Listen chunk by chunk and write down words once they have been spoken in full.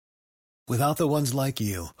Without the ones like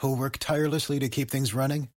you, who work tirelessly to keep things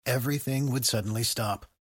running, everything would suddenly stop.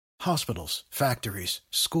 Hospitals, factories,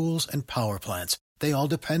 schools, and power plants, they all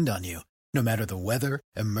depend on you. No matter the weather,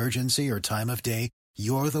 emergency, or time of day,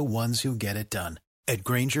 you're the ones who get it done. At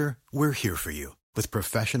Grainger, we're here for you with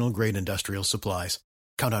professional-grade industrial supplies.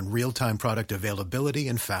 Count on real-time product availability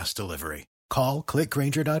and fast delivery. Call, click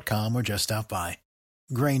Grainger.com, or just stop by.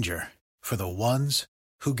 Grainger, for the ones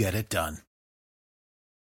who get it done.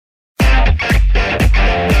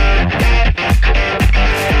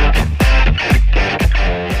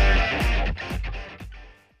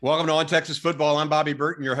 Welcome to On Texas Football. I'm Bobby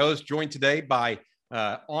Burton, your host, joined today by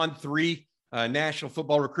On3 National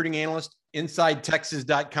Football Recruiting Analyst,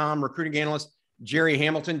 InsideTexas.com recruiting analyst, Jerry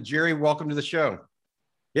Hamilton. Jerry, welcome to the show.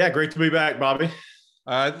 Yeah, great to be back, Bobby.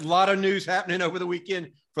 A lot of news happening over the weekend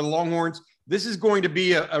for the Longhorns. This is going to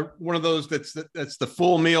be one of those that's the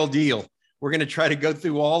full meal deal. We're going to try to go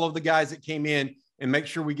through all of the guys that came in and make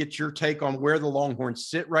sure we get your take on where the Longhorns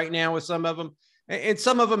sit right now with some of them. And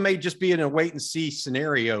some of them may just be in a wait and see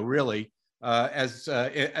scenario, really, as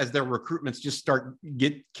their recruitments just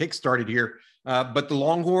get kick-started here. But the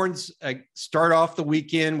Longhorns start off the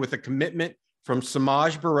weekend with a commitment from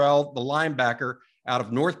Samaj Burrell, the linebacker out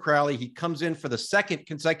of North Crowley. He comes in for the second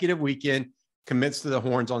consecutive weekend, commits to the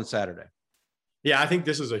Horns on Saturday. Yeah, I think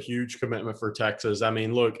this is a huge commitment for Texas. I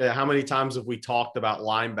mean, look, how many times have we talked about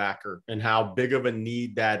linebacker and how big of a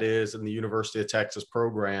need that is in the University of Texas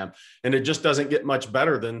program? And it just doesn't get much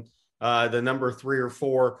better than the number 3 or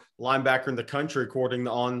 4 linebacker in the country, according to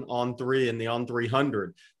On3 and the On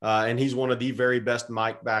 300. And he's one of the very best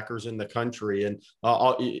Mike backers in the country. And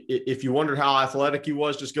if you wondered how athletic he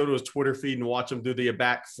was, just go to his Twitter feed and watch him do the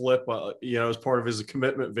back flip, as part of his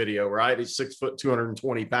commitment video, right? He's 6 foot,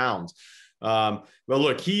 220 pounds. But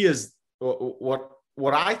look, he is what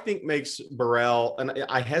I think makes Burrell, and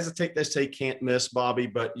I hesitate to say can't miss, Bobby,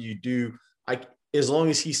 but as long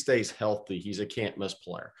as he stays healthy, he's a can't miss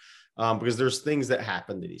player, because there's things that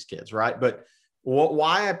happen to these kids, right? But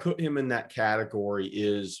why I put him in that category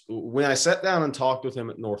is when I sat down and talked with him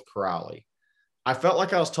at North Crowley, I felt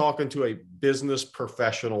like I was talking to a business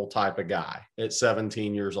professional type of guy at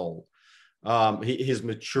 17 years old. His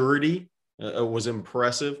maturity was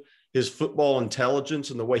impressive. His football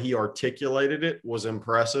intelligence and the way he articulated it was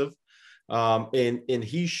impressive. And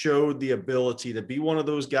he showed the ability to be one of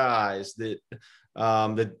those guys that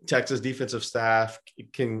the Texas defensive staff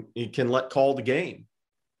can let call the game.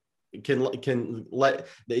 Can let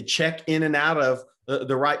they check in and out of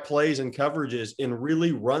the right plays and coverages and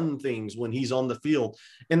really run things when he's on the field.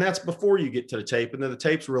 And that's before you get to the tape. And then the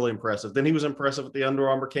tape's really impressive. Then he was impressive at the Under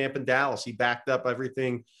Armour camp in Dallas. He backed up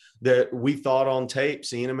everything that we thought on tape,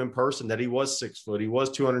 seeing him in person, that he was 6 foot. He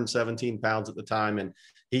was 217 pounds at the time. And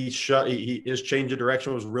his change of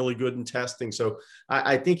direction was really good in testing. So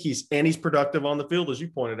I think he's productive on the field, as you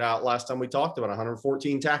pointed out last time we talked about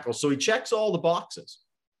 114 tackles. So he checks all the boxes.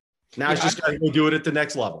 Now he's just got to go do it at the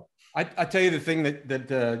next level. I tell you, the thing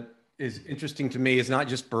that is interesting to me is not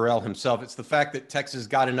just Burrell himself. It's the fact that Texas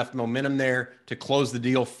got enough momentum there to close the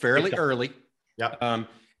deal fairly early. Yeah.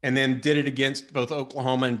 And then did it against both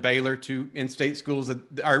Oklahoma and Baylor, two in-state schools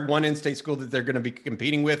that are one in-state school that they're going to be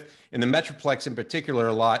competing with in the Metroplex in particular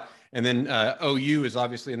a lot. And then OU is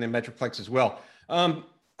obviously in the Metroplex as well. I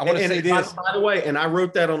want to say this. By the way, and I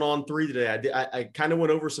wrote that on On3 today. I kind of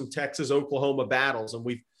went over some Texas-Oklahoma battles, and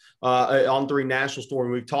we've On3 National Story,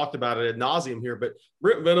 and we've talked about it ad nauseum here, but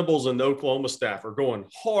Brent Venables and the Oklahoma staff are going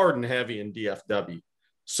hard and heavy in DFW.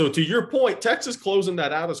 So to your point, Texas closing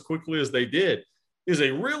that out as quickly as they did is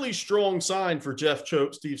a really strong sign for Jeff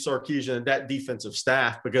Choate, Steve Sarkisian, and that defensive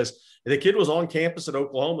staff, because the kid was on campus at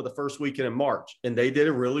Oklahoma the first weekend in March, and they did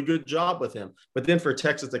a really good job with him. But then for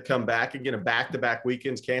Texas to come back and get a back-to-back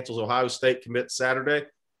weekends, cancels Ohio State, commits Saturday,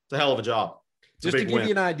 it's a hell of a job. Just to give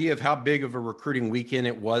you an idea of how big of a recruiting weekend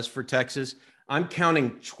it was for Texas, I'm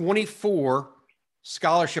counting 24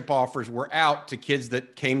 scholarship offers were out to kids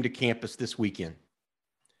that came to campus this weekend.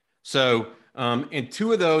 So, and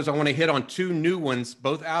 2 of those, I want to hit on 2 new ones,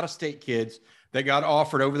 both out-of-state kids that got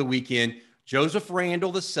offered over the weekend. Joseph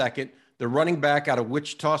Randall II, the running back out of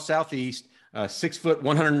Wichita Southeast, 6 foot,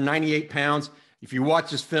 198 pounds. If you watch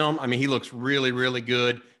this film, I mean, he looks really, really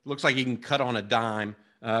good. Looks like he can cut on a dime.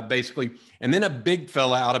 Basically. And then a big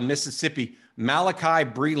fella out of Mississippi, Malachi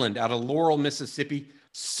Breland out of Laurel, Mississippi,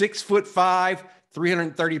 6'5",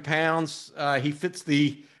 330 pounds. He fits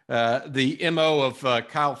the MO of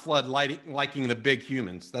Kyle Flood liking the big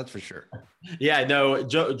humans. That's for sure. Yeah, no,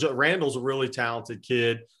 Randall's a really talented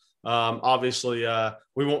kid. Obviously,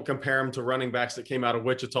 we won't compare him to running backs that came out of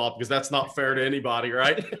Wichita because that's not fair to anybody,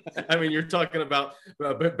 right? I mean, you're talking about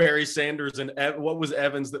Barry Sanders and what was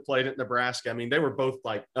Evans that played at Nebraska. I mean, they were both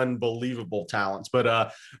like unbelievable talents.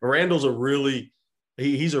 But Randall's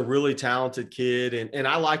he's a really talented kid, and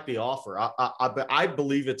I like the offer. I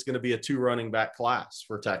believe it's going to be a 2 running back class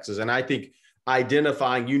for Texas, and I think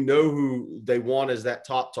identifying, who they want as that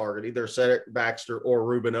top target, either Cedric Baxter or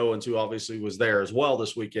Reuben Owens, who obviously was there as well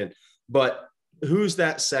this weekend. But who's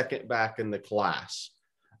that second back in the class?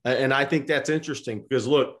 And I think that's interesting because,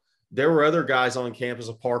 look, there were other guys on campus.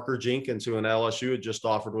 Parker Jenkins, who an LSU had just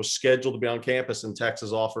offered, was scheduled to be on campus, and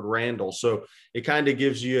Texas offered Randall. So it kind of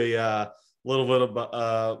gives you a little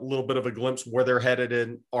bit of a glimpse where they're headed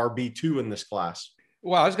in RB2 in this class.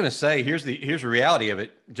 Well, I was going to say, here's the reality of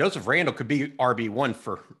it. Joseph Randall could be RB1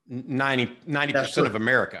 for 90% of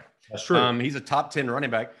America. That's true. He's a top 10 running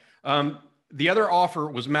back. The other offer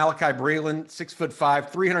was Malachi Breland, 6'5",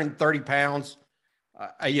 330 pounds.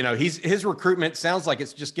 His recruitment sounds like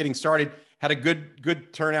it's just getting started. Had a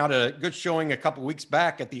good turnout, a good showing a couple weeks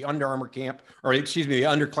back at the Under Armour camp, the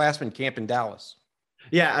underclassmen camp in Dallas.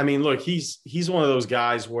 Yeah, I mean, look, he's one of those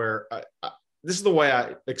guys where this is the way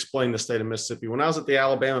I explain the state of Mississippi. When I was at the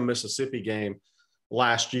Alabama-Mississippi game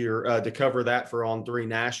last year to cover that for On 3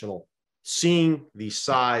 National, seeing the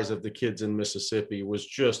size of the kids in Mississippi was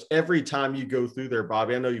just, every time you go through there,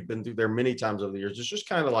 Bobby, I know you've been through there many times over the years, it's just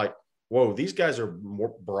kind of like, whoa, these guys are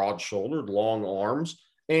more broad-shouldered, long arms,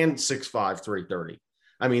 and 6'5", 330.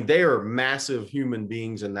 I mean, they are massive human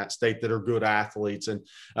beings in that state that are good athletes. And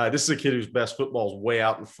this is a kid whose best football is way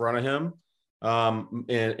out in front of him.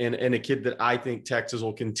 And a kid that I think Texas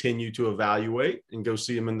will continue to evaluate and go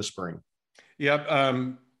see him in the spring. Yep.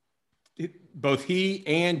 Both he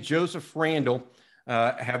and Joseph Randall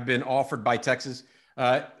have been offered by Texas.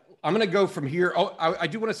 I'm going to go from here. Oh, I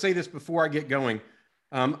do want to say this before I get going.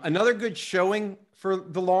 Another good showing for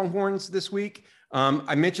the Longhorns this week.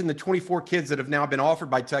 I mentioned the 24 kids that have now been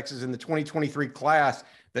offered by Texas in the 2023 class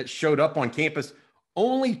that showed up on campus.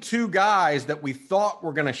 Only 2 guys that we thought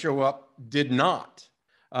were going to show up did not.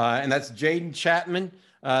 And that's Jaden Chapman,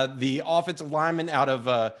 the offensive lineman out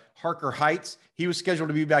of Harker Heights. He was scheduled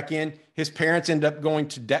to be back in. His parents ended up going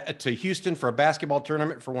to Houston for a basketball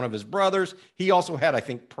tournament for one of his brothers. He also had, I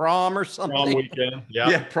think, prom or something. Prom weekend.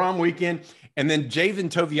 Yeah, prom weekend. And then Javen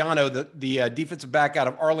Toviano, the defensive back out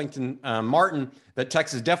of Arlington Martin, that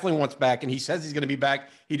Texas definitely wants back. And he says he's going to be back.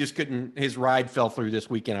 He just couldn't, his ride fell through this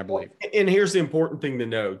weekend, I believe. And here's the important thing to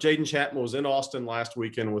know. Jaden Chapman was in Austin last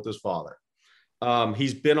weekend with his father.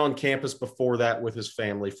 He's been on campus before that with his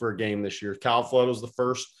family for a game this year. Kyle Flood was the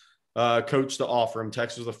first coach to offer him.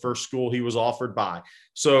 Texas was the first school he was offered by.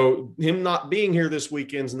 So him not being here this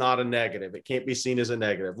weekend's not a negative. It can't be seen as a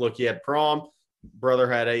negative. Look, he had prom.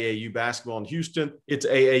 Brother had AAU basketball in Houston. It's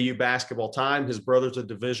AAU basketball time. His brother's a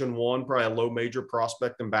Division I, probably a low major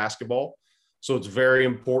prospect in basketball. So it's very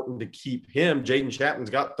important to keep him. Jaden Chapman's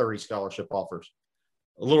got 30 scholarship offers.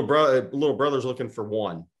 A little brother's looking for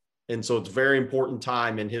 1. And so it's very important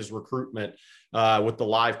time in his recruitment with the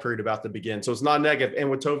live period about to begin. So it's not negative. And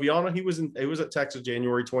with Toviano, he was at Texas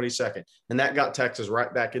January 22nd, and that got Texas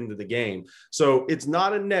right back into the game. So it's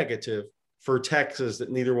not a negative for Texas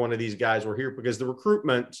that neither one of these guys were here, because the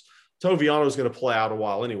recruitment, Toviano is going to play out a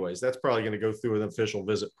while anyways. That's probably going to go through an official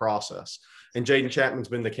visit process. And Jaden Chapman's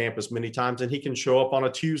been to campus many times, and he can show up on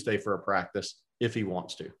a Tuesday for a practice if he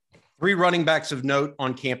wants to. 3 running backs of note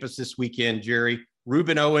on campus this weekend, Jerry.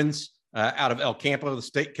 Reuben Owens out of El Campo, the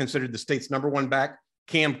state considered the state's #1 back.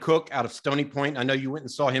 Cam Cook out of Stony Point. I know you went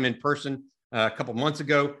and saw him in person a couple months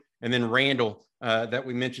ago. And then Randall that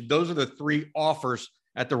we mentioned. Those are the 3 offers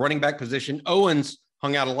at the running back position. Owens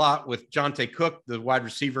hung out a lot with Jonte Cook, the wide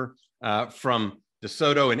receiver from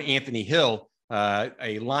DeSoto, and Anthony Hill,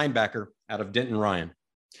 a linebacker out of Denton Ryan.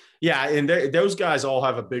 Yeah, and those guys all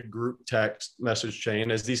have a big group text message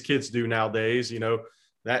chain, as these kids do nowadays.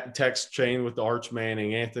 That text chain with the Arch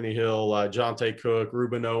Manning, Anthony Hill, Jonte Cook,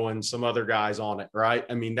 Reuben Owens, some other guys on it, right?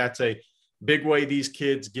 I mean, that's a big way these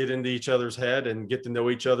kids get into each other's head and get to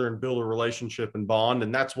know each other and build a relationship and bond.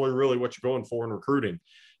 And that's really what you're going for in recruiting,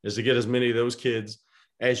 is to get as many of those kids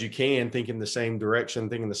as you can thinking the same direction,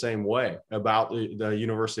 thinking the same way about the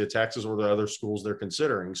University of Texas or the other schools they're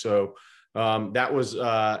considering. So that was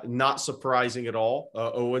not surprising at all.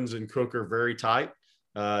 Owens and Cook are very tight.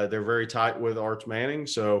 They're very tight with Arch Manning.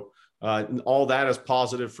 So all that is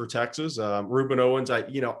positive for Texas. Reuben Owens, I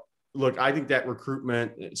think that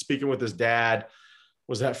recruitment, speaking with his dad,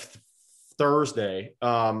 was that Thursday.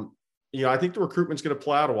 I think the recruitment's going to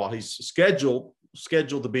play out a while. He's scheduled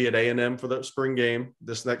to be at A&M for the spring game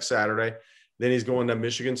this next Saturday. Then he's going to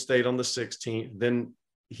Michigan State on the 16th. Then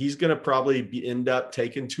he's going to probably end up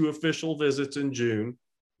taking 2 official visits in June,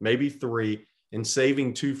 maybe 3, and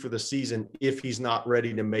saving 2 for the season if he's not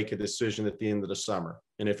ready to make a decision at the end of the summer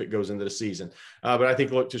and if it goes into the season. But I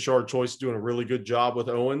think, look, Tashard Choice is doing a really good job with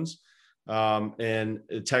Owens. And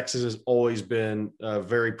Texas has always been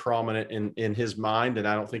very prominent in his mind, and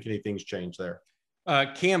I don't think anything's changed there.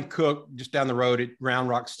 Cam Cook, just down the road at Round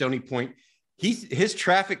Rock, Stony Point, his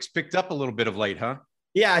traffic's picked up a little bit of late, huh?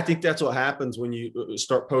 Yeah, I think that's what happens when you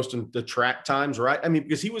start posting the track times, right? I mean,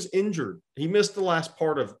 because he was injured. He missed the last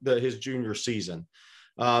part of his junior season.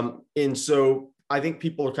 And so I think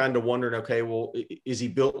people are kind of wondering, okay, well, is he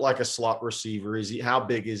built like a slot receiver? How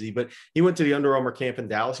big is he? But he went to the Under Armour camp in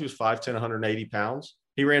Dallas. He was 5'10", 180 pounds.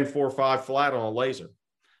 He ran 4.5 flat on a laser.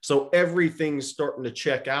 So everything's starting to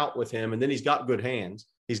check out with him. And then he's got good hands.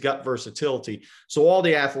 He's got versatility. So all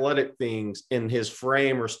the athletic things in his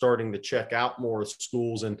frame are starting to check out more with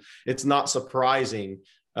schools. And it's not surprising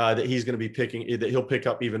that he's going to be that he'll pick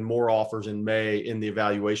up even more offers in May in the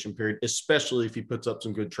evaluation period, especially if he puts up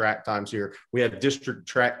some good track times here. We have district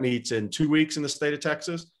track meets in 2 weeks in the state of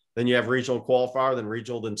Texas. Then you have regional qualifier, then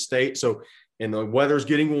regional, then state. So, and the weather's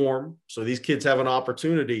getting warm. So these kids have an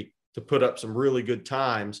opportunity to put up some really good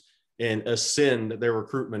times and ascend their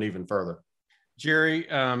recruitment even further. Jerry,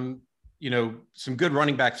 some good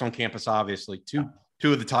running backs on campus, obviously. Two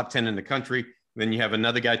of the top 10 in the country. Then you have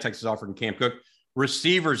another guy Texas offered in Cam Cook.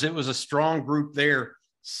 Receivers, it was a strong group there.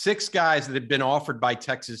 6 guys that had been offered by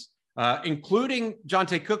Texas, including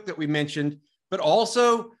Jonte Cook that we mentioned, but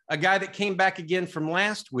also a guy that came back again from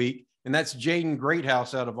last week, and that's Jaden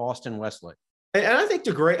Greathouse out of Austin Westlake. And I think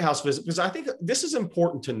the Greathouse visit, because I think this is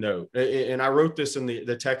important to note, and I wrote this in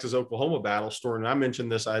the Texas-Oklahoma battle story, and I mentioned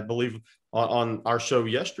this, I believe, on our show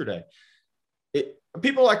yesterday.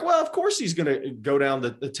 People are like, well, of course he's going to go down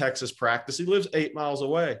to the Texas practice. He lives 8 miles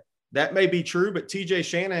away. That may be true, but TJ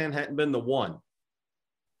Shanahan hadn't been the one.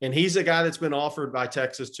 And he's a guy that's been offered by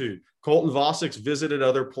Texas too. Colton Vosic's visited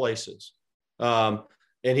other places.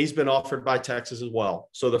 And he's been offered by Texas as well.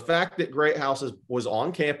 So the fact that Greathouse was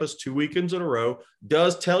on campus 2 weekends in a row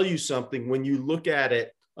does tell you something when you look at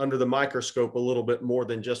it under the microscope a little bit more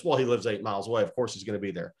than just, well, he lives 8 miles away. Of course he's going to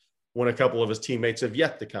be there, when a couple of his teammates have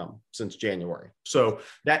yet to come since January. So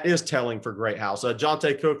that is telling for Greathouse.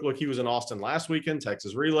 Jonte Cook, look, he was in Austin last weekend,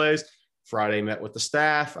 Texas Relays. Friday met with the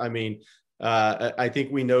staff. I mean, I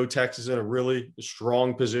think we know Texas is in a really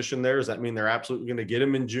strong position there. Does that mean they're absolutely going to get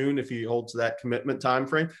him in June if he holds that commitment time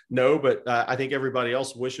frame? No, but I think everybody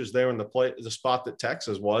else wishes they were in the spot that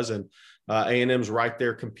Texas was, and A&M's right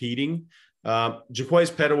there competing.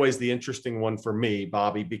 Jaquaize Pettaway is the interesting one for me,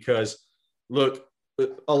 Bobby, because look,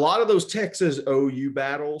 a lot of those Texas OU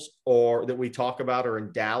battles that we talk about are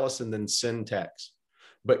in Dallas and then Syntex.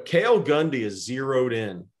 But Cale Gundy is zeroed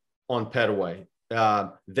in on Pettaway.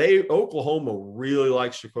 Oklahoma really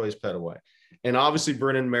likes Jaquaize Pettaway. And obviously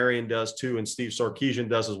Brennan Marion does too, and Steve Sarkisian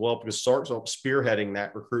does as well, because Sark's spearheading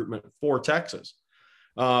that recruitment for Texas.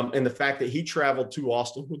 And the fact that he traveled to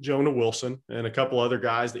Austin with Jonah Wilson and a couple other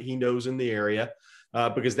guys that he knows in the area,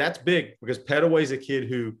 because that's big, because Pettaway's a kid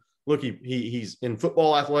who, look, he's in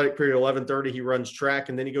football athletic period 11:30. He runs track,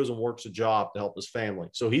 and then he goes and works a job to help his family.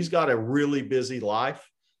 So he's got a really busy life.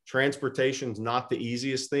 Transportation's not the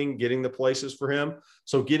easiest thing, getting the places for him.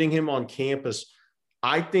 So getting him on campus,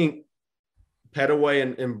 I think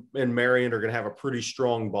Pettaway and Marion are going to have a pretty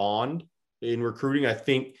strong bond in recruiting. I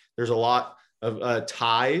think there's a lot of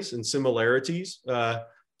ties and similarities to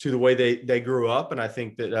the way they grew up. And I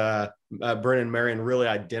think that Brennan Marion really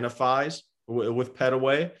identifies with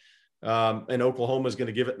Pettaway. And Oklahoma is going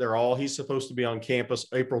to give it their all. He's supposed to be on campus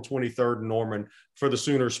April 23rd in Norman for the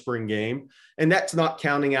Sooner spring game. And that's not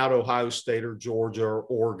counting out Ohio State or Georgia or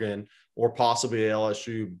Oregon or possibly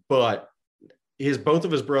LSU. But both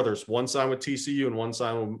of his brothers, one signed with TCU and one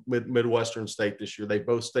signed with Midwestern State this year. They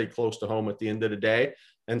both stay close to home at the end of the day.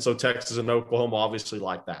 And so Texas and Oklahoma obviously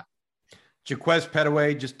like that. Jaquaize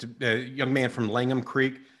Pettaway, just a young man from Langham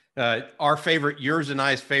Creek. Our favorite, yours and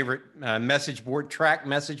I's favorite track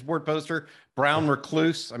message board poster, Brown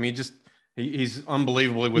Recluse. I mean, he's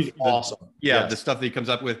unbelievable with awesome. The stuff that he comes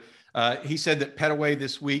up with. He said that Pettaway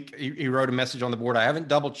this week, he wrote a message on the board. I haven't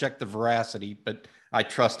double checked the veracity, but I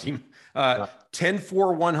trust him.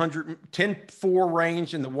 10.4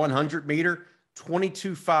 range in the 100 meter,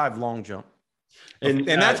 22.5 long jump. And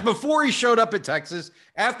that's before he showed up at Texas,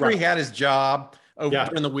 after he had his job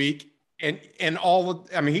during the week. And he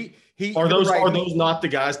are those not the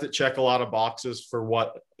guys that check a lot of boxes for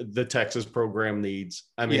what the Texas program needs?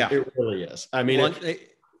 I mean, it really is. I mean,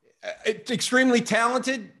 extremely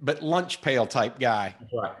talented, but lunch pail type guy.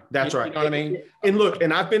 Right. That's right. You know what I mean? And look,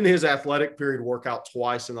 and I've been to his athletic period workout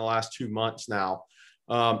twice in the last 2 months now.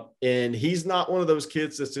 And he's not one of those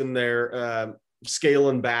kids that's in there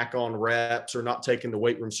scaling back on reps or not taking the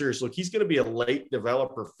weight room serious. Look, he's going to be a late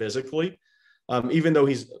developer physically. Even though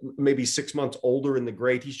he's maybe 6 months older in the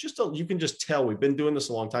grade, he's just you can just tell we've been doing this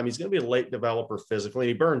a long time. He's going to be a late developer physically.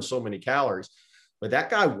 And he burns so many calories, but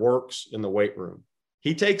that guy works in the weight room.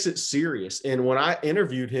 He takes it serious. And when I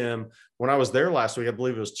interviewed him, when I was there last week, I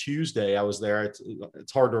believe it was Tuesday, I was there.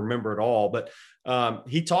 It's hard to remember it all, but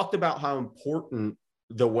he talked about how important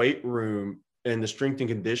the weight room and the strength and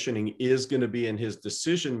conditioning is going to be in his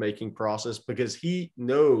decision-making process, because he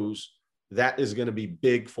knows that is going to be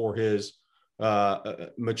big for his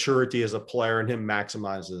maturity as a player and him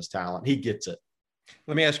maximizing his talent. He gets it.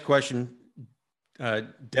 Let me ask you a question.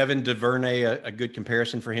 Devin DuVernay, a good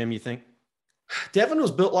comparison for him, you think? Devin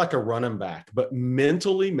was built like a running back, but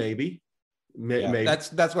mentally, maybe. Maybe.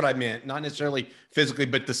 That's what I meant. Not necessarily physically,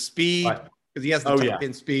 but the speed, because he has the top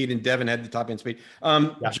end speed, and Devin had the top end speed.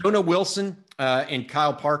 Jonah Wilson and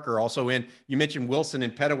Kyle Parker also in. You mentioned Wilson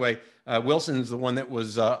and Pettaway. Wilson's the one that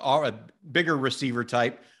was a bigger receiver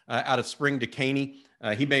type out of Spring Decaney.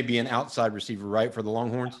 He may be an outside receiver, right, for the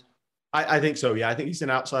Longhorns? I think so. Yeah, I think he's an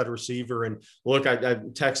outside receiver. And look, I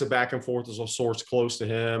texted back and forth as a source close to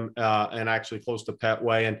him and actually close to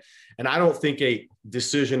Pettaway. And I don't think a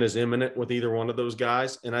decision is imminent with either one of those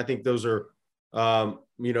guys. And I think those are,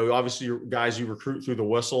 obviously guys you recruit through the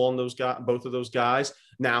whistle on those guys, both of those guys.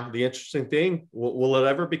 Now, the interesting thing, will it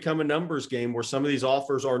ever become a numbers game where some of these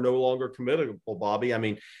offers are no longer committable, Bobby? I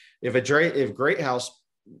mean, if Greathouse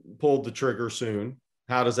pulled the trigger soon,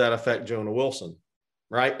 how does that affect Jonah Wilson?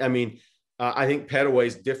 Right. I mean, I think Pettaway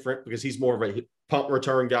is different because he's more of a punt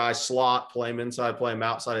return guy, slot, play him inside, play him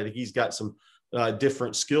outside. I think he's got some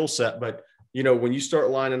different skill set. But, when you start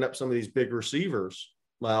lining up some of these big receivers,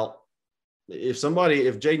 well, if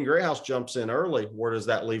Jaden Greathouse jumps in early, where does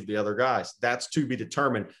that leave the other guys? That's to be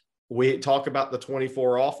determined. We talk about the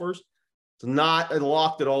 24 offers. It's not a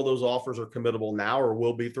lock that all those offers are committable now or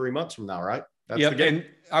will be 3 months from now, right? Yeah, and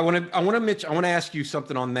I want to ask you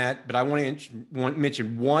something on that, but I want to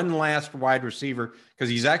mention one last wide receiver, because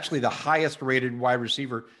he's actually the highest rated wide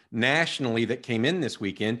receiver nationally that came in this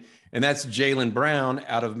weekend, and that's Jaylen Brown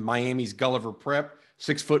out of Miami's Gulliver Prep,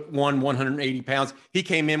 6'1", 180 pounds. He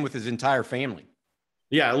came in with his entire family.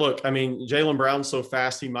 Yeah, look, I mean, Jaylen Brown's so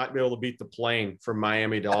fast he might be able to beat the plane from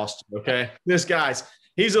Miami to Austin. Okay,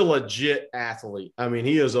 he's a legit athlete. I mean,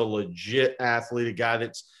 he is a legit athlete, a guy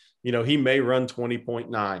that's. He may run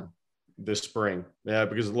 20.9 this spring. Yeah,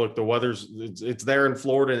 because look, the weather's it's there in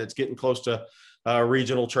Florida, and it's getting close to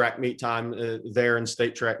regional track meet time there and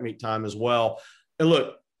state track meet time as well. And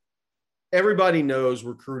look, everybody knows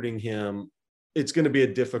recruiting him, it's going to be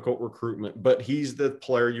a difficult recruitment, but he's the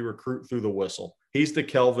player you recruit through the whistle. He's the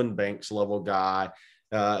Kelvin Banks level guy.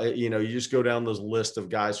 You just go down those list of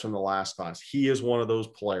guys from the last class. He is one of those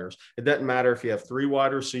players. It doesn't matter if you have 3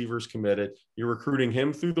 wide receivers committed, you're recruiting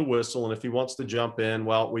him through the whistle. And if he wants to jump in,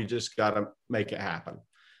 well, we just got to make it happen.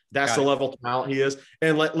 That's the level of talent he is.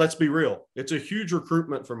 And let's be real. It's a huge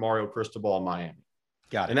recruitment for Mario Cristobal in Miami.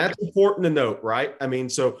 And that's important to note, right? I mean,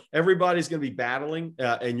 so everybody's going to be battling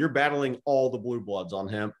and you're battling all the blue bloods on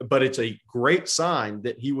him, but it's a great sign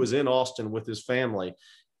that he was in Austin with his family.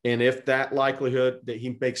 And if that likelihood that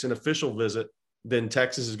he makes an official visit, then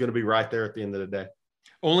Texas is going to be right there at the end of the day.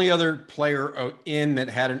 Only other player in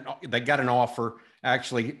that got an offer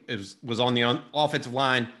actually was on the offensive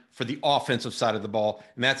line for the offensive side of the ball,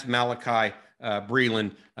 and that's Malachi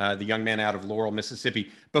Breland, the young man out of Laurel, Mississippi.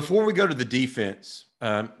 Before we go to the defense,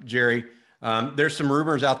 Jerry, there's some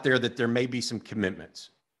rumors out there that there may be some commitments.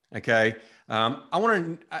 Okay,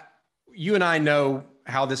 you and I know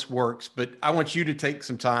how this works, but I want you to take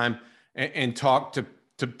some time and talk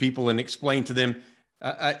to people and explain to them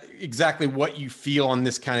exactly what you feel on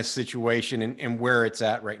this kind of situation and where it's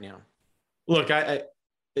at right now. Look,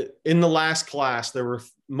 in the last class, there were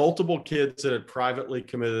multiple kids that had privately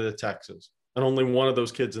committed to Texas, and only one of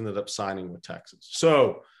those kids ended up signing with Texas.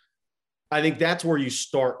 So I think that's where you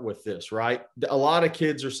start with this, right? A lot of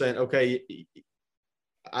kids are saying, okay,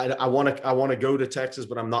 I want to go to Texas,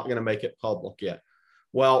 but I'm not going to make it public yet.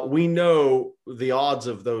 Well, we know the odds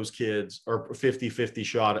of those kids are 50-50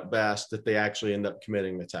 shot at best that they actually end up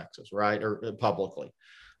committing to Texas, right? Or publicly.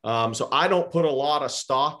 So I don't put a lot of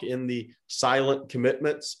stock in the silent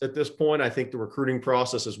commitments at this point. I think the recruiting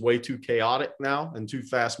process is way too chaotic now and too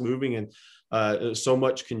fast moving. And So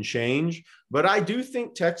much can change. But I do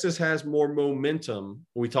think Texas has more momentum.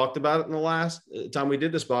 We talked about it in the last time we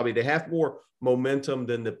did this, Bobby. They have more momentum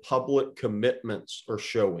than the public commitments are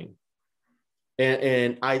showing.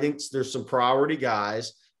 And I think there's some priority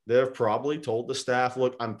guys that have probably told the staff,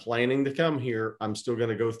 look, I'm planning to come here. I'm still going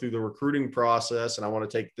to go through the recruiting process, and I want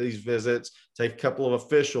to take these visits, take a couple of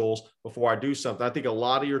officials before I do something. I think a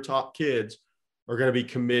lot of your top kids are going to be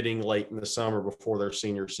committing late in the summer before their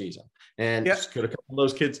senior season. And could a couple of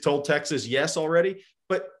those kids told Texas yes already?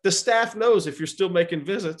 But the staff knows if you're still making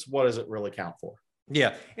visits, what does it really count for?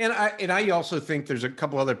 Yeah. And I also think there's a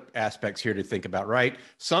couple other aspects here to think about, right?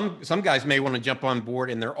 Some guys may want to jump on board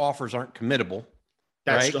and their offers aren't committable.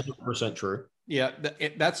 That's right? 100% true. Yeah.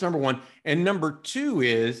 That's number one. And number two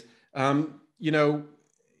is,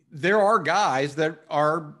 there are guys that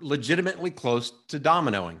are legitimately close to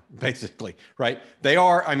dominoing, basically, right? They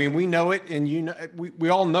are. I mean, we know it, and we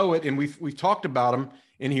all know it, and we've talked about them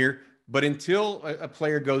in here. But until a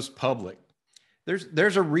player goes public,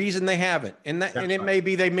 there's a reason they haven't, and it may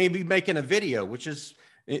be they may be making a video, which is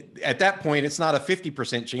at that point it's not a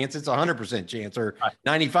 50% chance, it's 100% chance or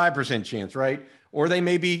 95% chance, right? Or they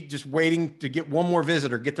may be just waiting to get one more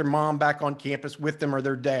visit or get their mom back on campus with them or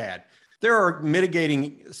their dad. There are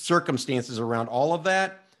mitigating circumstances around all of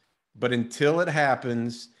that, but until it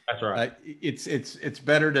happens, that's right. It's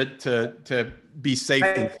better to be safe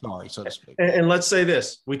than sorry, so to speak. And let's say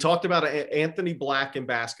this: we talked about Anthony Black in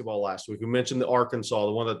basketball last week. We mentioned the Arkansas,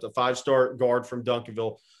 the one that the 5-star guard from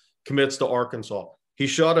Duncanville commits to Arkansas. He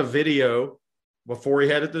shot a video before he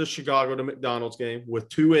headed to the Chicago to McDonald's game with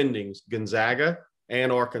 2 endings, Gonzaga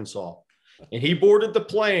and Arkansas, and he boarded the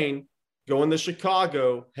plane going to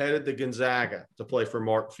Chicago, headed to Gonzaga to play for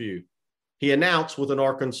Mark Few. He announced with an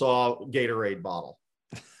Arkansas Gatorade bottle.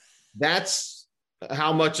 That's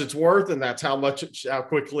how much it's worth, and that's how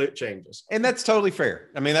quickly it changes. And that's totally fair.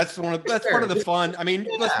 I mean, that's part of the fun. I mean,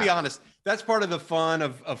 let's be honest. That's part of the fun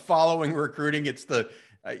of following recruiting. It's the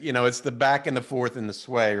it's the back and the forth and the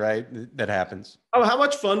sway, right? That happens. Oh, how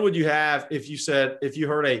much fun would you have if you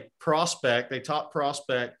heard a top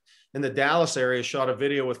prospect in the Dallas area shot a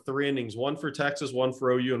video with 3 innings, one for Texas, one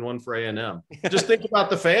for OU, and one for A&M. Just think about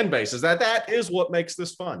the fan bases. That is what makes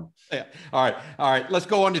this fun. Yeah. All right. Let's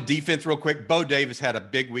go on to defense real quick. Bo Davis had a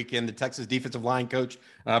big weekend. The Texas defensive line coach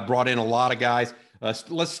brought in a lot of guys.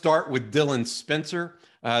 Let's start with Dylan Spencer,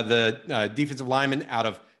 the defensive lineman out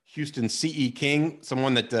of Houston C.E. King,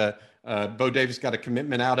 someone that Bo Davis got a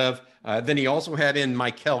commitment out of. Then he also had in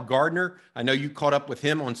Michael Gardner. I know you caught up with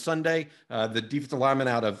him on Sunday, the defensive lineman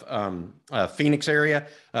out of Phoenix area.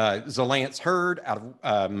 Zalance Hurd out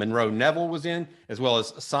of Monroe Neville was in, as well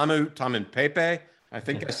as Samu Tamanpepe. I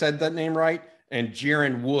think I said that name right. And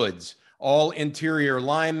Jaron Woods, all interior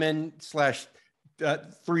linemen /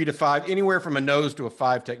 3 to 5, anywhere from a nose to a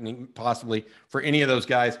 5 technique, possibly for any of those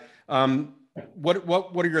guys. What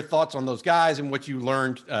are your thoughts on those guys and what you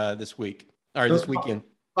learned this week or this weekend?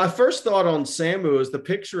 My first thought on Samu is the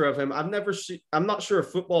picture of him. I'm not sure if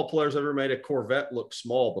football players ever made a Corvette look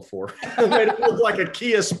small before. Made it look like a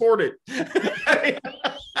Kia Sportage. I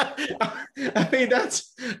mean,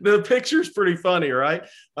 that's the picture's pretty funny, right?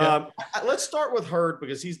 Yeah. Let's start with Hurd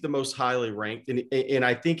because he's the most highly ranked, and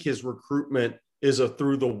I think his recruitment is a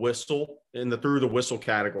through the whistle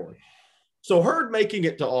category. So Hurd making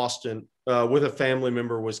it to Austin with a family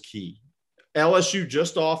member was key. LSU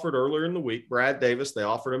just offered earlier in the week, Brad Davis. They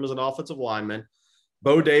offered him as an offensive lineman.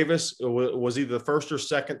 Bo Davis was either the first or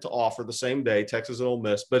second to offer the same day, Texas and Ole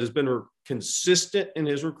Miss, but has been consistent in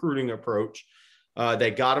his recruiting approach.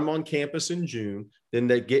 They got him on campus in June. Then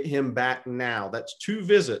they get him back now. That's 2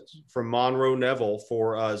 visits from Monroe Neville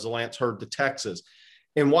for Zalance Hurd to Texas.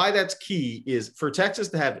 And why that's key is for Texas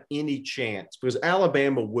to have any chance, because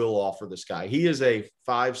Alabama will offer this guy. He is a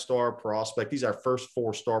 5-star prospect. He's our first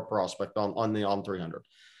 4-star prospect on 300.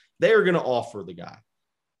 They are going to offer the guy.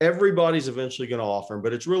 Everybody's eventually going to offer him,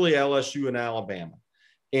 but it's really LSU and Alabama.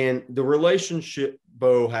 And the relationship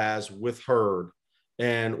Bo has with Hurd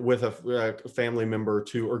and with a family member or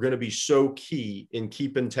two are going to be so key in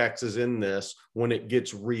keeping Texas in this when it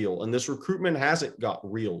gets real. And this recruitment hasn't got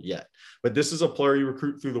real yet, but this is a player you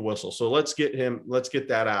recruit through the whistle. So let's get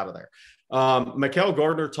that out of there. Michael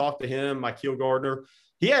Gardner, talked to him, Michael Gardner.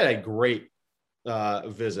 He had a great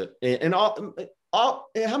visit. And how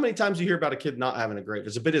many times do you hear about a kid not having a great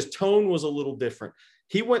visit? But his tone was a little different.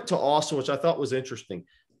 He went to Austin, which I thought was interesting.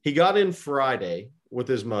 He got in Friday with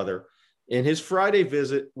his mother. And his Friday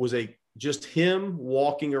visit was just him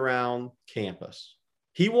walking around campus.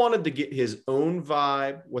 He wanted to get his own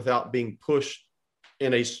vibe without being pushed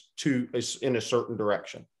in a certain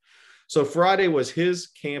direction. So Friday was his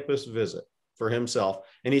campus visit. for himself.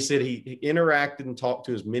 And he said he interacted and talked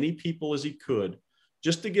to as many people as he could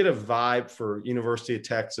just to get a vibe for University of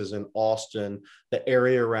Texas and Austin, the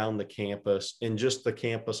area around the campus, and just the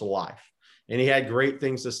campus life. And he had great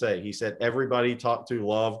things to say. He said everybody he talked to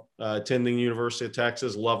loved attending University of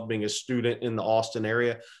Texas, loved being a student in the Austin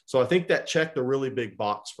area. So I think that checked a really big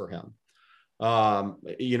box for him.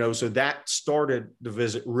 So that started the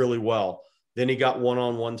visit really well. Then he got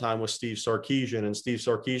one-on-one time with Steve Sarkisian, and Steve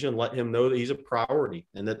Sarkisian let him know that he's a priority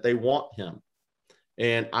and that they want him.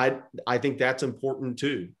 And I think that's important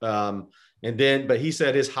too. But he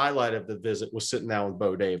said his highlight of the visit was sitting down with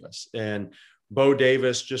Bo Davis. And Bo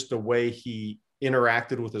Davis, just the way he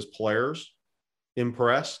interacted with his players,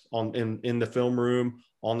 impressed in the film room,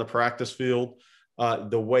 on the practice field,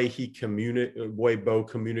 the way Bo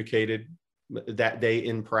communicated that day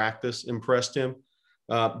in practice impressed him.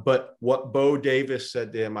 But what Bo Davis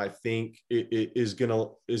said to him, I think is going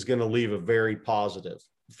to leave a very positive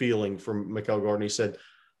feeling from Mikel Gardner.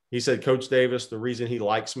 He said, Coach Davis, the reason he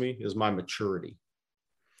likes me is my maturity.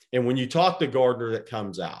 And when you talk to Gardner, that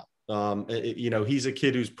comes out. He's a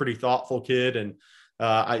kid who's a pretty thoughtful kid. And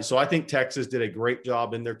so I think Texas did a great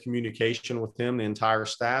job in their communication with him, the entire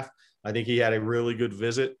staff. I think he had a really good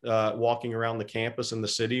visit walking around the campus in the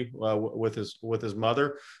city with his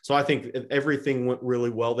mother. So I think everything went really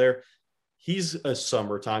well there. He's a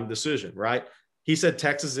summertime decision, right? He said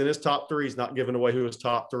Texas in his top three. He's not giving away who his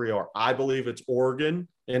top three are. I believe it's Oregon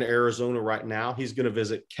and Arizona right now. He's going to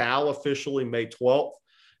visit Cal officially May 12th,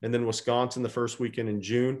 and then Wisconsin the first weekend in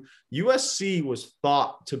June. USC was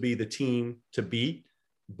thought to be the team to beat,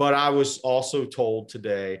 but I was also told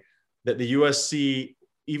today that the USC,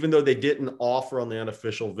 even though they didn't offer on the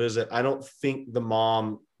unofficial visit, I don't think the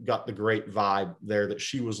mom got the great vibe there that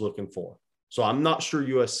she was looking for. So I'm not sure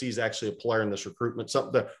USC is actually a player in this recruitment.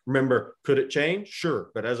 Something to remember, could it change? Sure.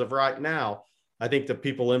 But as of right now, I think the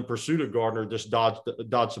people in pursuit of Gardner just dodged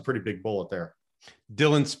a pretty big bullet there.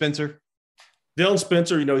 Dylan Spencer,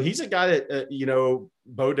 he's a guy that,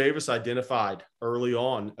 Bo Davis identified early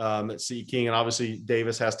on at CE King. And obviously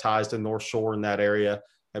Davis has ties to North Shore in that area.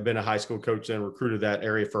 I've been a high school coach and recruited that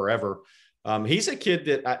area forever. He's a kid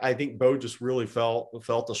that I think Bo just really felt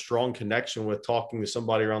a strong connection with, talking to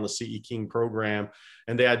somebody around the CE King program,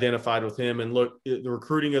 and they identified with him. And look, the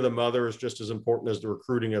recruiting of the mother is just as important as the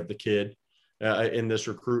recruiting of the kid in this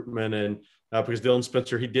recruitment. And because Dylan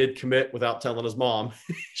Spencer, he did commit without telling his mom.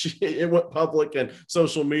 It went public and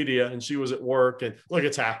social media, and she was at work. And look,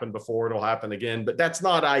 it's happened before. It'll happen again. But that's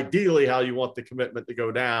not ideally how you want the commitment to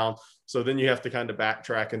go down. So then you have to kind of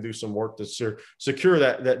backtrack and do some work to secure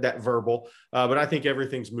that verbal. But I think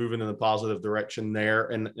everything's moving in a positive direction there.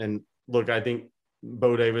 And look, I think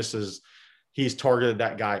Bo Davis he's targeted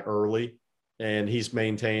that guy early, and he's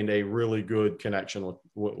maintained a really good connection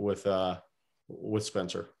with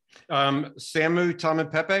Spencer. Samu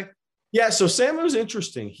Tamanpepe. Yeah, so Samu's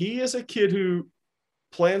interesting. He is a kid who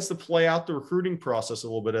plans to play out the recruiting process a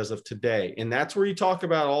little bit as of today. And that's where you talk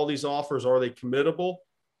about all these offers. Are they committable?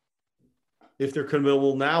 If they're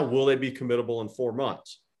committable now, will they be committable in 4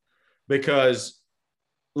 months? Because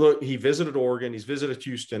look, he visited Oregon, he's visited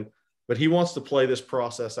Houston, but he wants to play this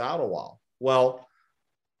process out a while. Well,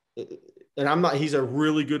 and he's a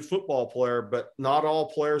really good football player, but not all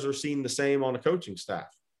players are seen the same on a coaching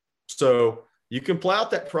staff. So you can play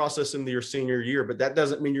out that process into your senior year, but that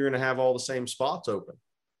doesn't mean you're going to have all the same spots open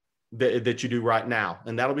that you do right now.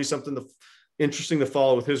 And that'll be something interesting to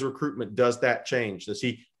follow with his recruitment. Does that change? Does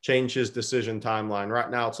he change his decision timeline? Right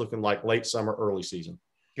now, it's looking like late summer, early season.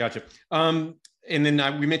 Gotcha. And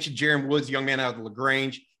then we mentioned Jaron Woods, young man out of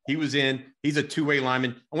LaGrange. He was in. He's a two-way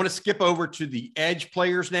lineman. I want to skip over to the edge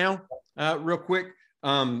players now real quick.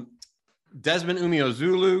 Desmond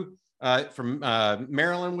Umeozulu from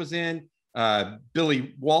Maryland was in.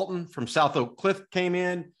 Billy Walton from South Oak Cliff came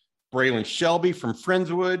in. Braylon Shelby from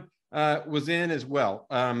Friendswood was in as well.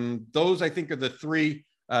 Those, I think, are the three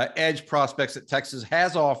edge prospects that Texas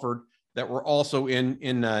has offered that were also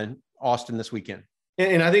in Austin this weekend.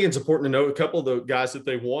 And I think it's important to note a couple of the guys that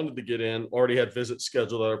they wanted to get in already had visits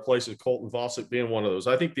scheduled at other places, Colton Vosick being one of those.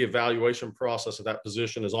 I think the evaluation process of that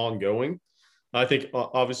position is ongoing. I think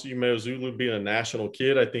obviously Umeozulu being a national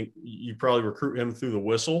kid, I think you probably recruit him through the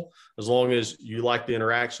whistle as long as you like the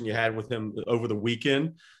interaction you had with him over the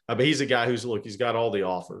weekend. But he's a guy he's got all the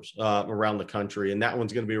offers around the country, and that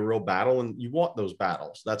one's going to be a real battle, and you want those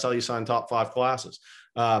battles. That's how you sign top 5 classes.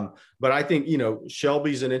 But I think,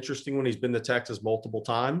 Shelby's an interesting one. He's been to Texas multiple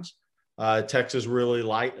times. Texas really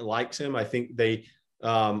likes him. I think the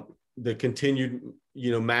continued,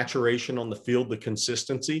 maturation on the field, the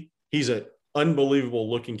consistency. He's an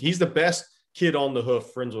unbelievable looking. He's the best kid on the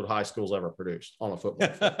hoof Friendswood High School's ever produced on a football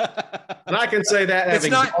field. And I can say that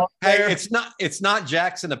it's not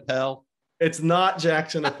Jackson Appel. It's not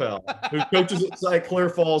Jackson Appel, who coaches at St. Clair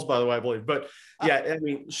Falls, by the way, I believe. But yeah, I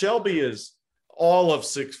mean, Shelby is all of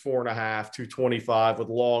 6'4.5", 225 with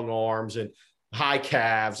long arms and high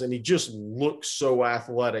calves, and he just looks so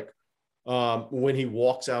athletic when he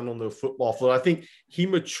walks out on the football field. I think he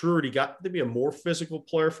matured. He got to be a more physical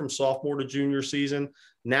player from sophomore to junior season.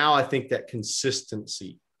 Now I think that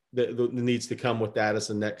consistency that needs to come with that as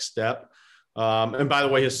the next step. And by the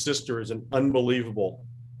way, his sister is an unbelievable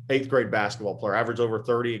 8th grade basketball player, average over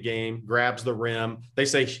 30 a game, grabs the rim. They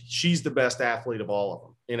say she's the best athlete of all of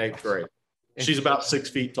them in 8th grade. She's about 6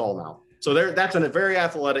 feet tall now. So that's a very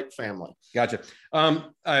athletic family. Gotcha.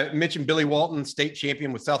 I mentioned Billy Walton, state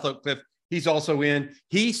champion with South Oak Cliff. He's also in.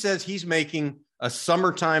 He says he's making a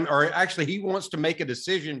summertime, or actually he wants to make a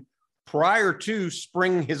decision prior to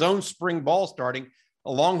his own spring ball starting.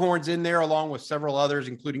 Longhorns in there along with several others,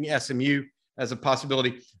 including SMU as a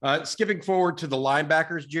possibility. Skipping forward to the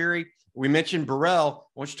linebackers, Jerry, we mentioned Burrell.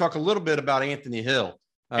 I want you to talk a little bit about Anthony Hill,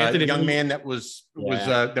 the young man that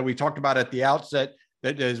that we talked about at the outset,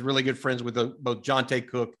 that is really good friends with both Jonte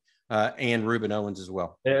Cook and Reuben Owens as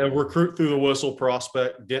well. And recruit through the whistle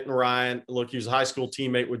prospect, Denton Ryan. Look, he was a high school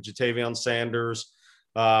teammate with Jatavion Sanders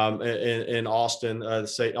in Austin.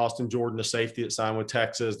 Austin Jordan, the safety that signed with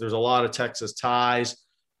Texas. There's a lot of Texas ties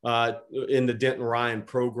in the Denton Ryan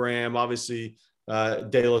program. Obviously,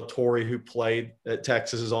 De La Torre, who played at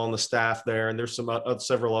Texas, is on the staff there, and there's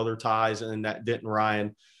several other ties in that Denton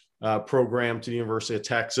Ryan program to the University of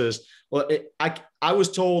Texas. Well, I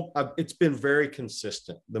was told it's been very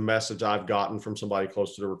consistent, the message I've gotten from somebody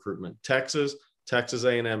close to the recruitment. Texas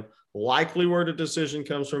A&M, likely where the decision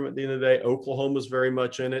comes from at the end of the day. Oklahoma's very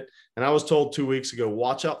much in it. And I was told 2 weeks ago,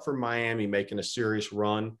 watch out for Miami making a serious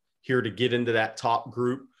run here to get into that top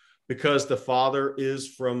group, because the father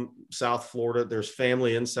is from South Florida. There's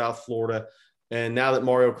family in South Florida. And now that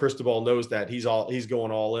Mario Cristobal knows that, he's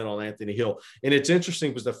going all in on Anthony Hill. And it's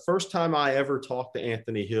interesting because the first time I ever talked to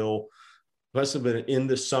Anthony Hill must have been in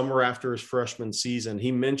the summer after his freshman season.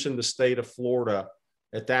 He mentioned the state of Florida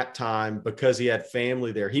at that time because he had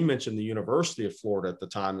family there. He mentioned the University of Florida at the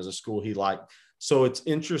time as a school he liked. So it's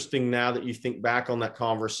interesting now that you think back on that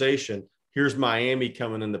conversation. Here's Miami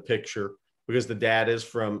coming in the picture because the dad is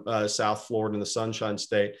from South Florida in the Sunshine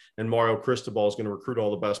State, and Mario Cristobal is going to recruit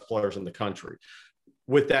all the best players in the country.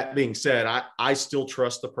 With that being said, I still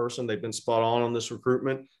trust the person. They've been spot on this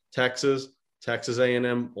recruitment. Texas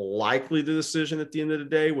A&M, likely the decision at the end of the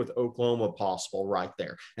day, with Oklahoma possible right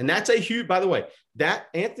there. And that's a huge, by the way, that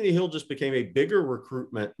Anthony Hill just became a bigger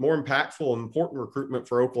recruitment, more impactful and important recruitment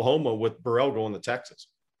for Oklahoma with Burrell going to Texas.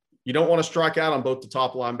 You don't want to strike out on both the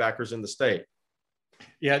top linebackers in the state.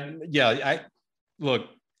 Yeah.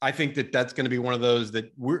 I think that's going to be one of those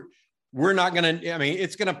that we're not going to, I mean,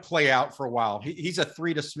 it's going to play out for a while. He's a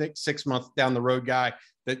 3 to 6 month down the road guy.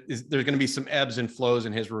 There's going to be some ebbs and flows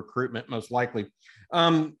in his recruitment, most likely.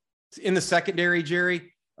 In the secondary,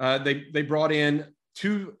 Jerry, they brought in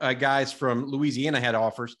 2 guys from Louisiana had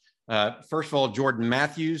offers. First of all, Jordan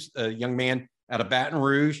Matthews, a young man out of Baton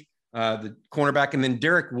Rouge, the cornerback, and then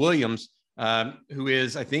Derek Williams, who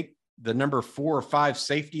is, I think, the number 4 or 5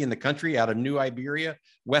 safety in the country out of New Iberia,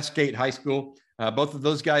 Westgate High School. Both of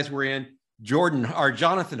those guys were in.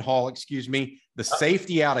 Jonathan Hall, the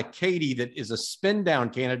safety out of Katy that is a spin down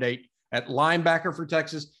candidate at linebacker for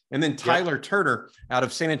Texas. And then Tyler Turner out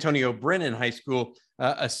of San Antonio Brennan High School,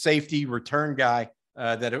 a safety return guy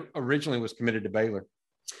that originally was committed to Baylor.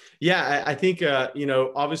 Yeah, I think,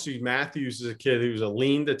 obviously Matthews is a kid who's a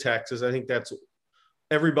lean to Texas. I think that's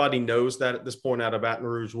everybody knows that at this point out of Baton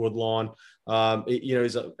Rouge Woodlawn.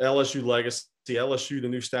 He's an LSU legacy. LSU, the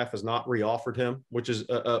new staff has not reoffered him, which is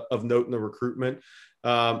of note in the recruitment.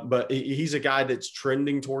 But he's a guy that's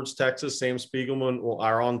trending towards Texas. Sam Spiegelman,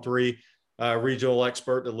 our On3 regional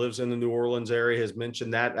expert that lives in the New Orleans area, has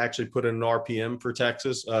mentioned that, actually put in an RPM for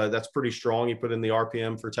Texas. That's pretty strong. He put in the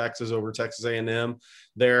RPM for Texas over Texas A&M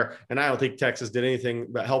there. And I don't think Texas did anything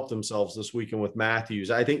but help themselves this weekend with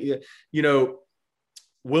Matthews. I think,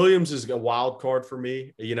 Williams is a wild card for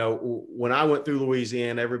me. When I went through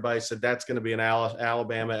Louisiana, everybody said that's going to be an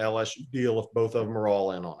Alabama LSU deal if both of them are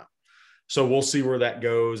all in on it. So we'll see where that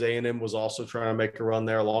goes. A&M was also trying to make a run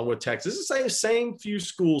there along with Texas. It's the same few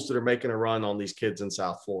schools that are making a run on these kids in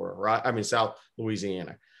South Florida, right? I mean, South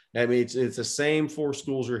Louisiana. I mean, it's the same 4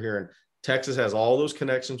 schools you're hearing. Texas has all those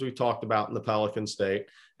connections we talked about in the Pelican State,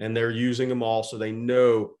 and they're using them all so they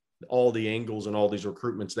know all the angles and all these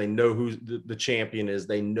recruitments. They know who the champion is.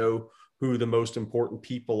 They know who the most important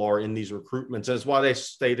people are in these recruitments. That's why they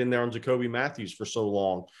stayed in there on Jacoby Matthews for so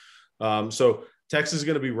long. So Texas is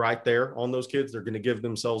going to be right there on those kids. They're going to give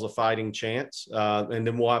themselves a fighting chance. And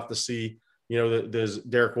then we'll have to see, does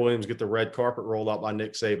Derek Williams get the red carpet rolled out by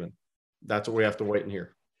Nick Saban? That's what we have to wait and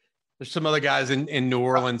hear. There's some other guys in New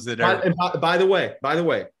Orleans that are. And by the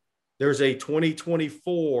way, there's a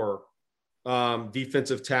 2024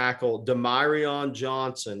 defensive tackle, Demarion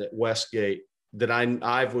Johnson at Westgate, that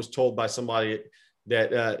I was told by somebody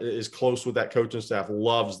that is close with that coaching staff,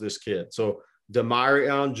 loves this kid. So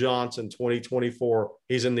Demarion Johnson, 2024,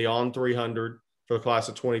 he's in the on 300 for the class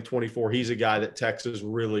of 2024. He's a guy that Texas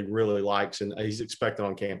really, really likes, and he's expected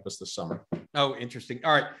on campus this summer. Oh, interesting.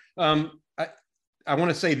 All right. I want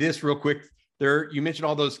to say this real quick. You mentioned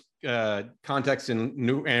all those contexts in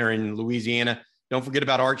Louisiana. Don't forget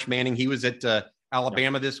about Arch Manning. He was at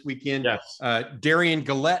Alabama this weekend. Yes. Darian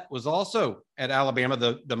Gillette was also at Alabama,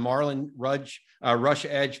 the Marlin Rush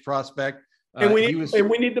edge prospect. And we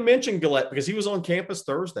need to mention Gillette because he was on campus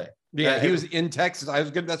Thursday. Yeah, he was in Texas.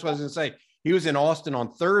 That's what I was going to say. He was in Austin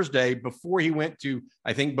on Thursday before he went to,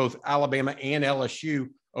 I think, both Alabama and LSU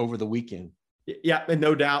over the weekend. Yeah, and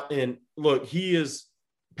no doubt. And look, he is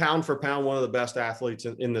pound for pound one of the best athletes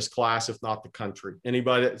in this class, if not the country.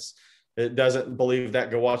 Anybody that doesn't believe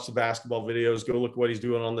that, go watch the basketball videos. Go look what he's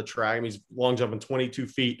doing on the track. I mean, he's long jumping 22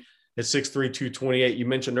 feet at 6'3", 228. You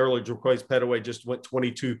mentioned earlier, Jaquez Pettaway just went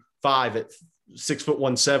 22.5 at 6 foot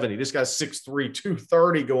 170. This guy's 6'3",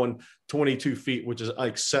 230 going 22 feet, which is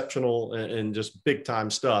exceptional and just big time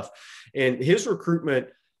stuff. And his recruitment,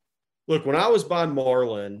 look, when I was by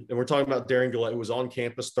Marlin, and we're talking about Darian Gillette, who was on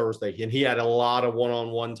campus Thursday, and he had a lot of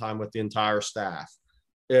one-on-one time with the entire staff.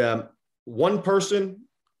 One person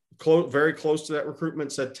very close to that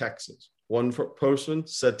recruitment said Texas. One person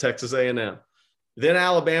said Texas A&M. Then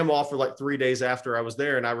Alabama offered like 3 days after I was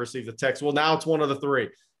there, and I received the text. Well, now it's one of the three.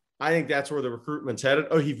 I think that's where the recruitment's headed.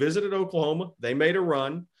 Oh, he visited Oklahoma. They made a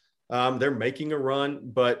run. They're making a run.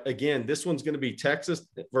 But, again, this one's going to be Texas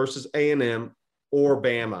versus A&M or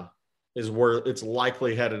Bama is where it's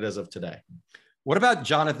likely headed as of today. What about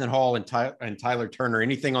Jonathan Hall and Tyler Turner?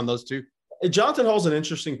 Anything on those two? Jonathan Hall's an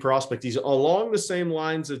interesting prospect. He's along the same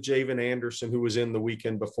lines of Javen Anderson, who was in the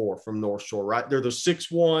weekend before from North Shore, right? They're the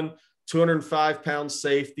 6'1", 205-pound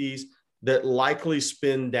safeties that likely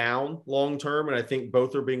spin down long-term. And I think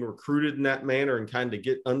both are being recruited in that manner and kind of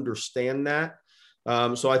understand that.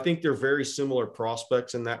 So I think they're very similar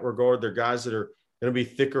prospects in that regard. They're guys that are going to be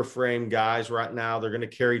thicker frame guys right now. They're going to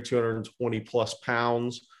carry 220 plus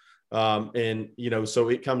pounds. So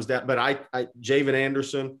it comes down, but Javen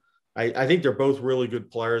Anderson, I think they're both really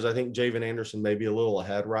good players. I think Javen Anderson may be a little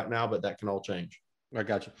ahead right now, but that can all change. I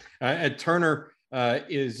got you. Turner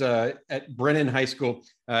is at Brennan High School.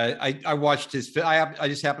 I watched his film. I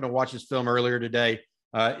just happened to watch his film earlier today.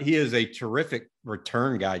 He is a terrific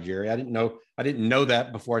return guy, Jerry. I didn't know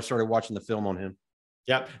that before I started watching the film on him.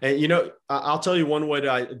 Yeah. And, I'll tell you one way to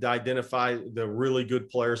identify the really good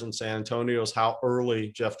players in San Antonio is how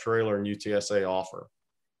early Jeff Traylor and UTSA offer.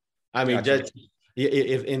 I mean, Gotcha.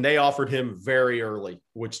 And they offered him very early,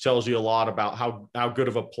 which tells you a lot about how good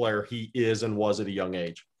of a player he is and was at a young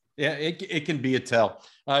age. Yeah, it can be a tell.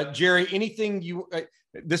 Jerry, anything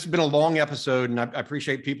this has been a long episode, and I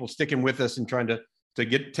appreciate people sticking with us and trying to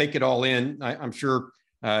take it all in. I'm sure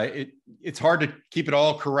it's hard to keep it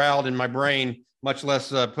all corralled in my brain, much less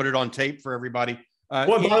put it on tape for everybody. By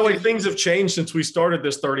the way, things have changed since we started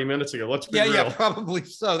this 30 minutes ago. Let's be real. Yeah, probably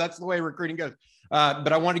so. That's the way recruiting goes.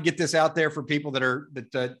 But I want to get this out there for people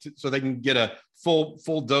so they can get a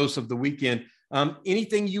full dose of the weekend.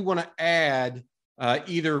 Anything you want to add,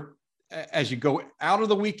 either as you go out of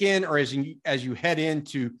the weekend or as you head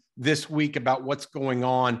into this week about what's going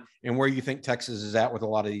on and where you think Texas is at with a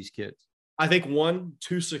lot of these kids? I think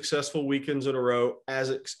 2 successful weekends in a row, as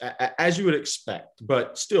you would expect,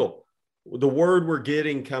 but still, the word we're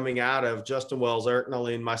getting coming out of Justin Wells, Eric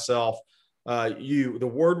Naline, myself,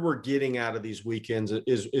 the word we're getting out of these weekends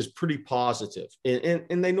is pretty positive,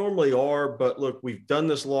 and they normally are. But look, we've done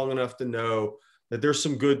this long enough to know that there's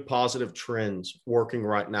some good positive trends working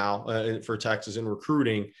right now for Texas in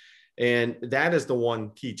recruiting, and that is the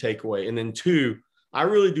one key takeaway. And then 2, I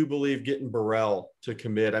really do believe getting Burrell to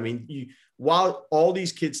commit. I mean, while all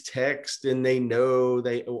these kids text and they know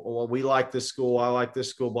we like this school, I like this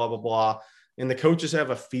school, blah, blah, blah, and the coaches have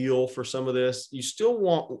a feel for some of this, you still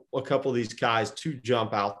want a couple of these guys to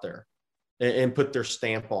jump out there and put their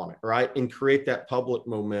stamp on it, right? And create that public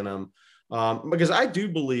momentum. Because I do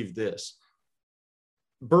believe this.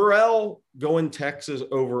 Burrell going Texas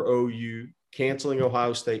over OU, canceling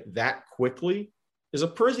Ohio State that quickly is a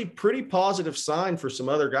pretty positive sign for some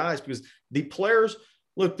other guys, because the players,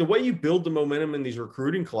 look, the way you build the momentum in these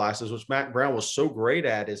recruiting classes, which Mack Brown was so great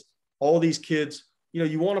at, is all these kids,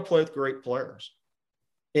 you want to play with great players.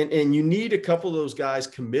 And you need a couple of those guys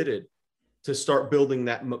committed to start building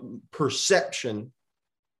that perception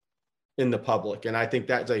in the public. And I think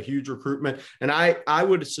that's a huge recruitment. And I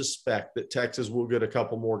would suspect that Texas will get a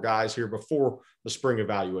couple more guys here before the spring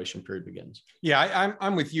evaluation period begins. Yeah,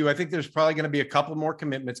 I'm with you. I think there's probably going to be a couple more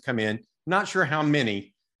commitments come in. Not sure how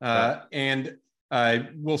many. And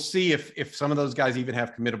we'll see if some of those guys even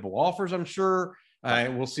have committable offers, I'm sure.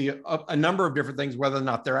 We'll see a number of different things, whether or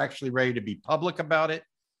not they're actually ready to be public about it,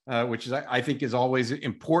 which is, I think, is always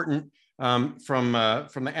important from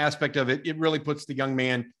the aspect of it. It really puts the young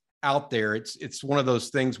man out there. It's one of those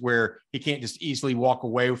things where he can't just easily walk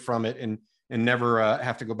away from it and never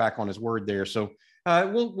have to go back on his word there. So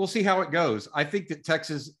we'll see how it goes. I think that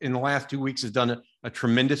Texas in the last 2 weeks has done a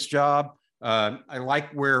tremendous job. I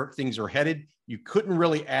like where things are headed. You couldn't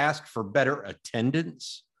really ask for better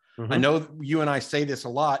attendance. I know you and I say this a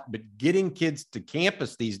lot, but getting kids to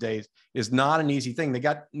campus these days is not an easy thing. They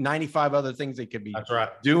got 95 other things they could be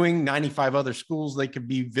doing, 95 other schools they could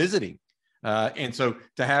be visiting. And so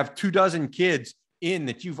to have 24 kids in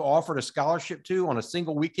that you've offered a scholarship to on a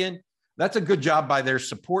single weekend, that's a good job by their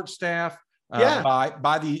support staff,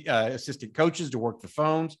 by the assistant coaches to work the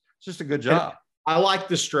phones. It's just a good job. And I like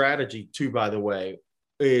the strategy too, by the way,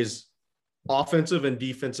 is offensive and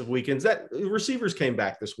defensive weekends. That receivers came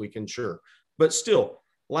back this weekend, sure. But still,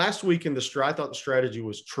 last weekend, I thought the strategy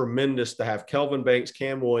was tremendous to have Kelvin Banks,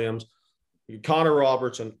 Cam Williams, Connor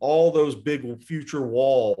Robertson, all those big future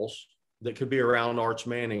walls that could be around Arch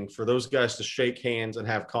Manning, for those guys to shake hands and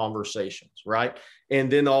have conversations, right?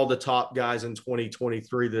 And then all the top guys in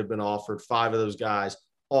 2023 that have been offered, 5 of those guys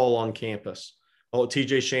all on campus. Oh,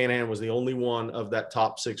 TJ Shanahan was the only one of that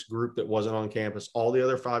top 6 group that wasn't on campus. All the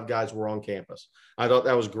other 5 guys were on campus. I thought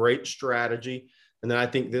that was great strategy. And then I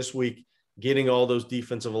think this week, getting all those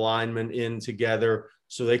defensive linemen in together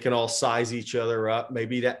so they can all size each other up,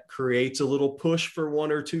 maybe that creates a little push for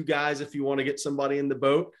 1 or 2 guys if you want to get somebody in the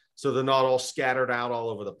boat, so they're not all scattered out all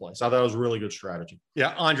over the place. I thought it was a really good strategy.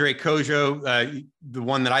 Yeah, Andre Kojo, the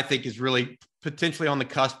one that I think is really potentially on the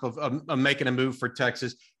cusp of making a move for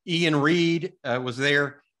Texas. Ian Reed was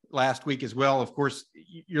there last week as well. Of course,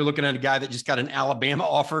 you're looking at a guy that just got an Alabama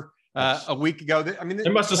offer a week ago. I mean, they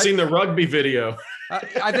must have seen the rugby video.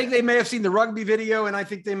 I think they may have seen the rugby video, and I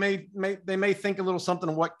think they may think a little something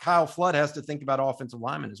of what Kyle Flood has to think about offensive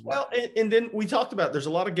linemen as well. Well, and then we talked about there's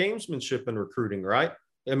a lot of gamesmanship in recruiting, right?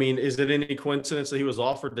 I mean, is it any coincidence that he was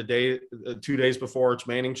offered the day 2 days before Arch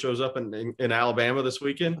Manning shows up in Alabama this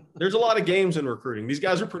weekend? There's a lot of games in recruiting. These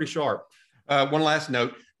guys are pretty sharp. One last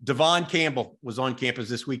note: Devon Campbell was on campus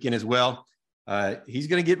this weekend as well. He's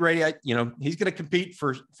going to get ready. He's going to compete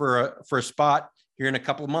for a spot here in a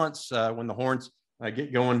couple of months when the Horns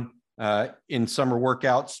get going in summer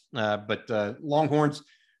workouts. But Longhorns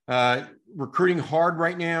recruiting hard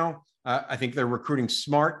right now. I think they're recruiting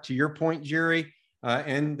smart, to your point, Jerry.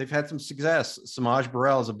 And they've had some success. Samaj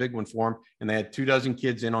Burrell is a big one for them, and they had 24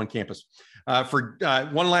 kids in on campus. For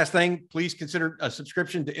one last thing, please consider a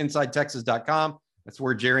subscription to InsideTexas.com. That's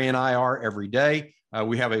where Jerry and I are every day.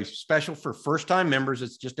 We have a special for first-time members.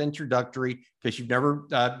 It's just introductory in case you've never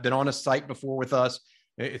been on a site before with us.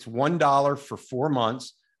 It's $1 for 4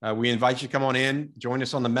 months. We invite you to come on in, join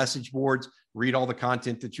us on the message boards, read all the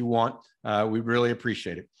content that you want. We really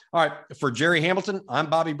appreciate it. All right. For Jerry Hamilton,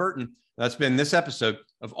 I'm Bobby Burton. That's been this episode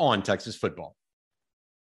of On Texas Football.